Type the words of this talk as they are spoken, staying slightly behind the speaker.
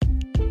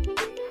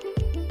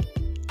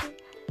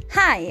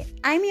Hi,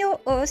 I'm your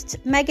host,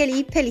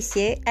 Magali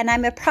Pellissier, and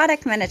I'm a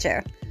product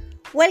manager.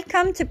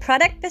 Welcome to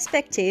Product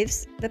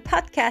Perspectives, the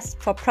podcast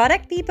for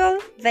product people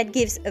that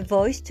gives a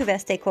voice to their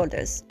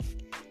stakeholders.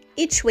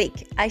 Each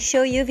week, I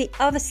show you the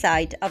other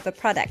side of the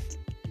product.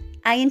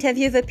 I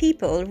interview the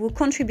people who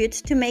contribute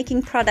to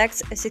making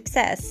products a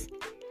success.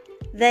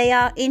 They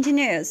are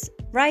engineers,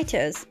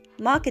 writers,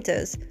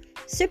 marketers,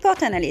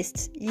 support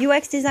analysts,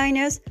 UX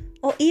designers,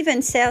 or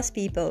even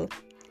salespeople.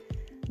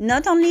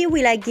 Not only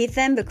will I give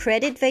them the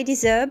credit they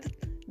deserve,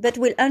 but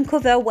will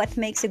uncover what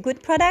makes a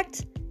good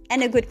product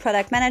and a good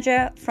product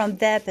manager from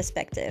their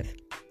perspective.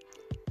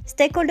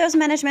 Stakeholders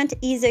management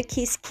is a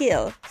key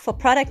skill for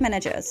product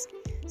managers.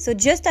 So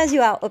just as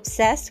you are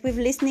obsessed with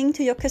listening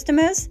to your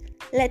customers,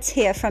 let's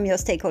hear from your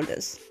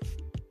stakeholders.